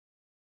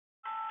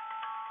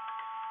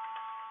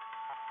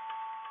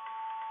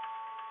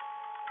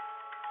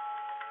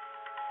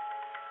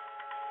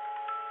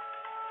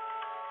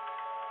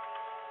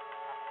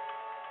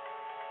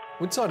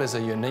Woodside is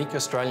a unique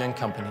Australian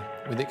company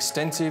with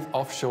extensive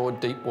offshore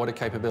deep water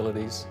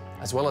capabilities,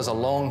 as well as a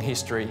long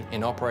history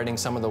in operating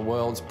some of the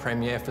world's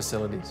premier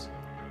facilities.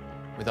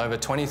 With over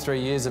 23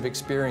 years of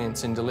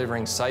experience in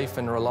delivering safe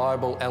and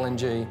reliable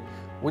LNG,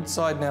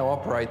 Woodside now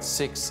operates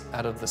 6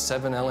 out of the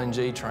 7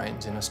 LNG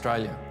trains in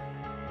Australia.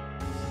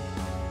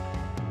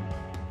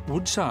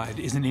 Woodside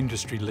is an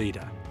industry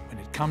leader when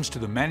it comes to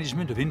the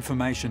management of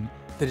information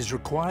that is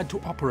required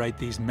to operate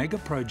these mega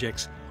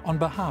projects on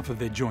behalf of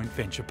their joint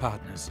venture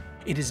partners.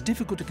 It is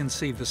difficult to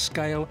conceive the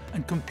scale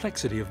and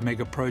complexity of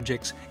mega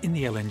projects in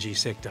the LNG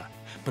sector,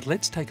 but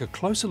let's take a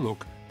closer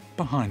look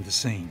behind the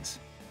scenes.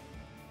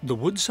 The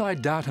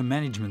Woodside Data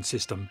Management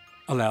System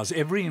allows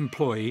every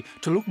employee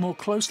to look more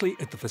closely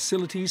at the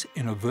facilities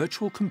in a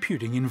virtual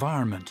computing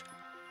environment.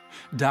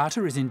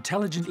 Data is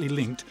intelligently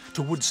linked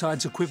to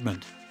Woodside's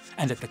equipment,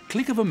 and at the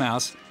click of a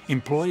mouse,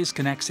 employees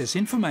can access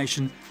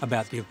information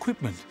about the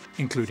equipment,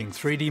 including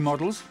 3D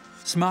models,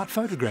 smart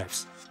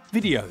photographs,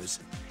 videos,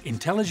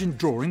 intelligent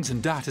drawings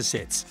and data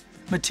sets,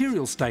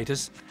 material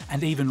status,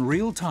 and even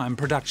real-time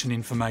production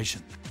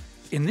information.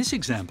 In this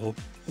example,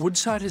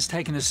 Woodside has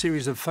taken a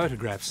series of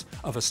photographs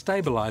of a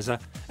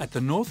stabiliser at the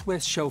North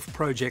West Shelf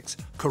Project's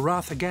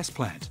Karratha gas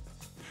plant.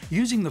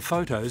 Using the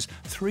photos,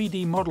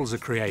 3D models are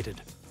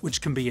created, which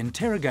can be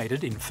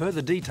interrogated in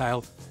further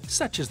detail,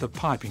 such as the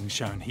piping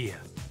shown here.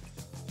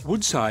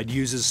 Woodside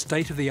uses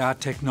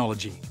state-of-the-art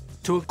technology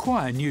to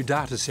acquire new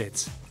data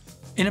sets.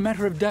 In a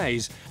matter of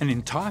days, an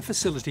entire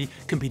facility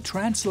can be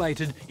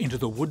translated into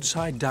the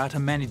Woodside Data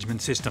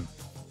Management System,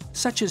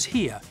 such as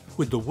here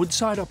with the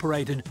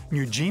Woodside-operated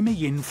Ngujima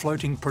Yin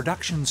floating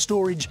production,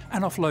 storage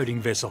and offloading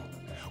vessel,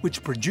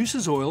 which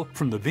produces oil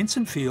from the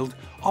Vincent Field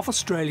off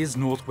Australia's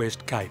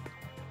northwest Cape.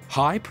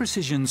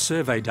 High-precision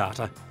survey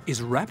data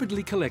is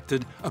rapidly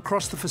collected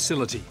across the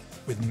facility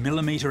with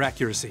millimetre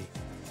accuracy.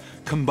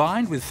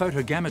 Combined with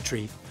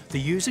photogrammetry, the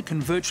user can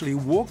virtually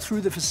walk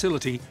through the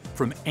facility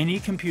from any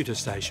computer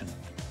station.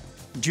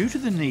 Due to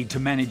the need to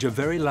manage a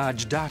very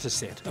large data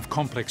set of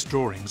complex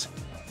drawings,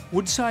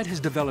 Woodside has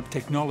developed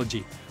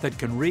technology that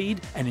can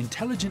read and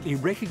intelligently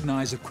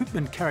recognise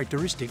equipment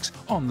characteristics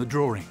on the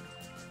drawing.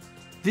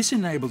 This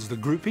enables the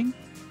grouping,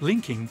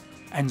 linking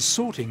and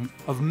sorting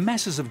of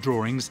masses of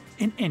drawings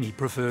in any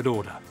preferred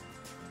order.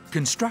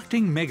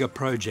 Constructing mega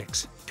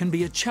projects can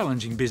be a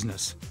challenging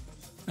business.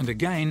 And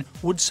again,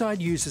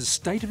 Woodside uses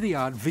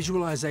state-of-the-art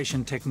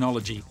visualisation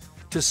technology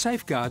to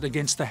safeguard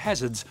against the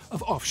hazards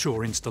of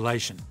offshore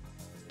installation.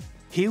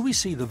 Here we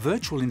see the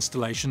virtual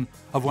installation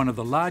of one of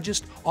the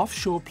largest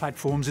offshore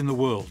platforms in the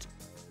world,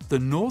 the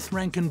North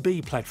Rankin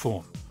B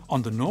platform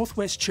on the North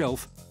West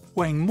Shelf,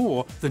 weighing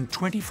more than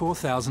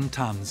 24,000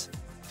 tonnes.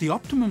 The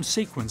optimum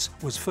sequence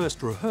was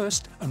first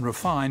rehearsed and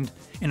refined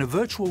in a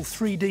virtual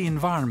 3D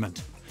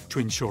environment to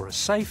ensure a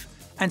safe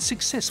and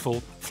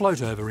successful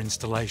float-over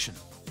installation.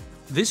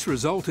 This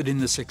resulted in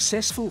the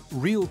successful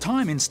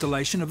real-time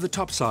installation of the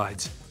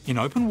topsides in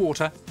open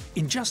water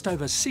in just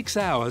over 6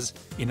 hours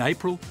in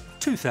April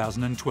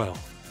 2012.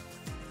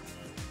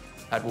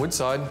 At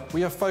Woodside,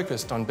 we are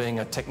focused on being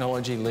a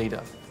technology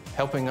leader,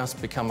 helping us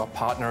become a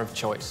partner of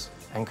choice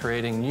and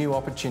creating new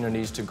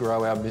opportunities to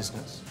grow our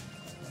business.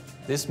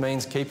 This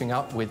means keeping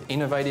up with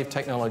innovative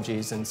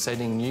technologies and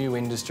setting new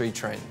industry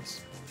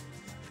trends.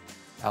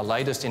 Our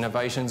latest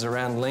innovations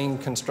around lean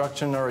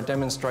construction are a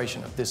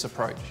demonstration of this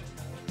approach.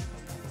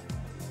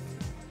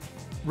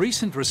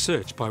 Recent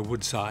research by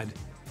Woodside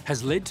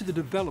has led to the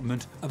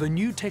development of a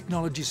new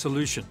technology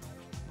solution,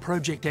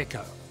 Project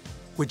Echo,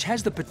 which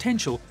has the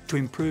potential to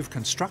improve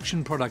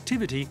construction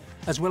productivity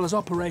as well as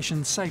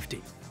operation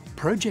safety.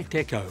 Project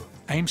Echo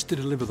aims to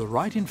deliver the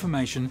right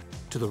information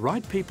to the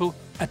right people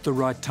at the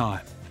right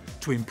time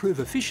to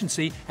improve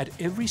efficiency at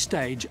every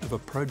stage of a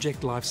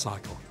project life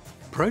cycle.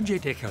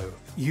 Project Echo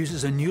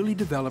uses a newly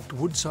developed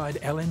Woodside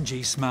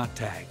LNG Smart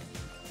Tag,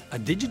 a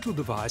digital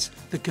device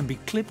that can be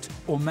clipped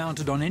or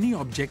mounted on any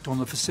object on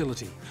the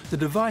facility. The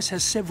device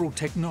has several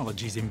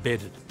technologies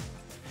embedded,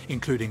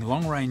 including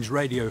long-range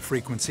radio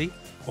frequency,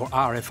 or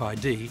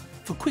RFID,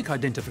 for quick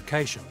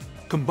identification.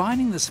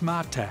 Combining the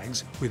smart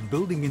tags with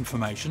building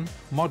information,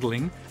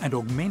 modelling and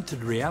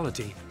augmented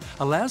reality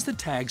allows the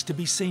tags to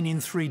be seen in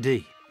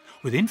 3D,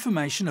 with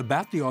information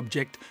about the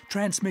object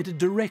transmitted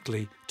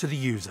directly to the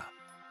user.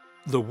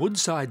 The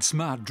Woodside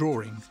Smart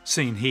Drawing,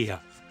 seen here,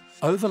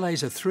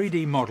 overlays a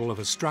 3D model of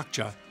a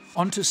structure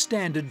onto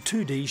standard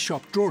 2D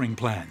shop drawing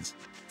plans.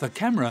 The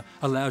camera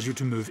allows you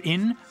to move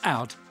in,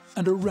 out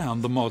and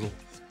around the model.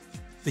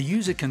 The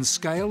user can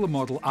scale the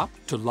model up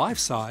to life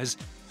size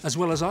as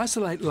well as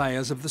isolate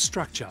layers of the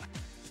structure.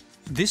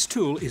 This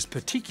tool is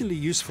particularly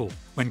useful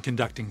when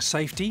conducting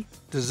safety,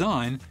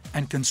 design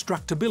and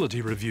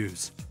constructability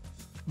reviews.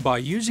 By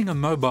using a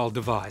mobile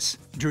device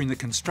during the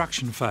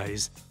construction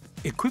phase,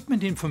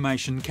 equipment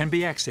information can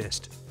be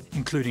accessed,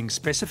 including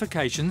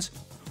specifications,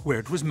 where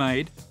it was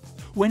made,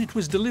 when it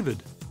was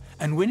delivered,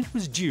 and when it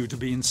was due to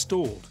be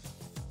installed.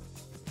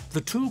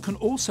 The tool can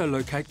also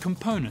locate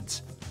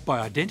components by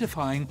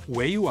identifying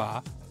where you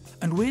are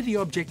and where the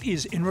object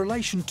is in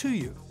relation to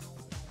you.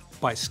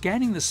 By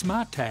scanning the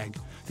smart tag,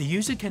 the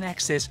user can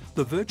access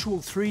the virtual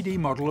 3D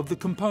model of the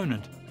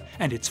component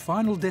and its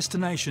final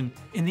destination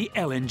in the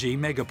LNG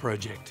mega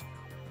project.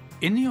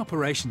 In the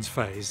operations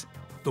phase,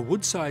 the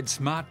Woodside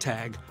smart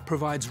tag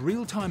provides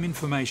real-time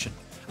information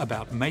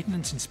about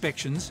maintenance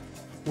inspections,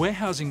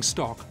 warehousing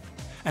stock,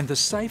 and the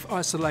safe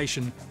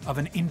isolation of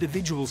an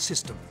individual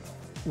system.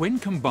 When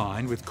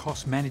combined with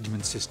cost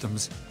management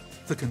systems,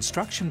 the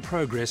construction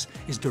progress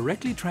is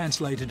directly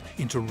translated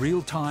into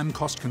real-time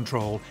cost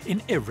control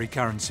in every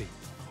currency.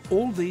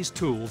 All these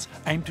tools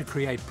aim to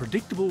create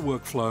predictable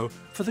workflow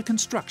for the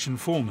construction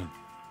foreman.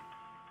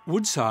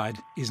 Woodside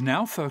is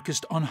now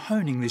focused on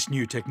honing this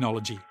new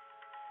technology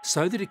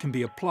so that it can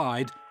be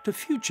applied to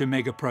future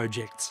mega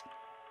projects.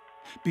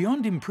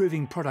 Beyond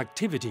improving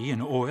productivity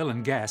in oil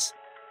and gas,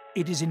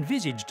 it is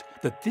envisaged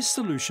that this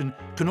solution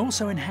can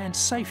also enhance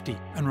safety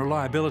and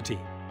reliability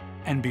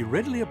and be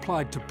readily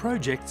applied to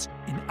projects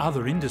in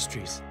other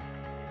industries.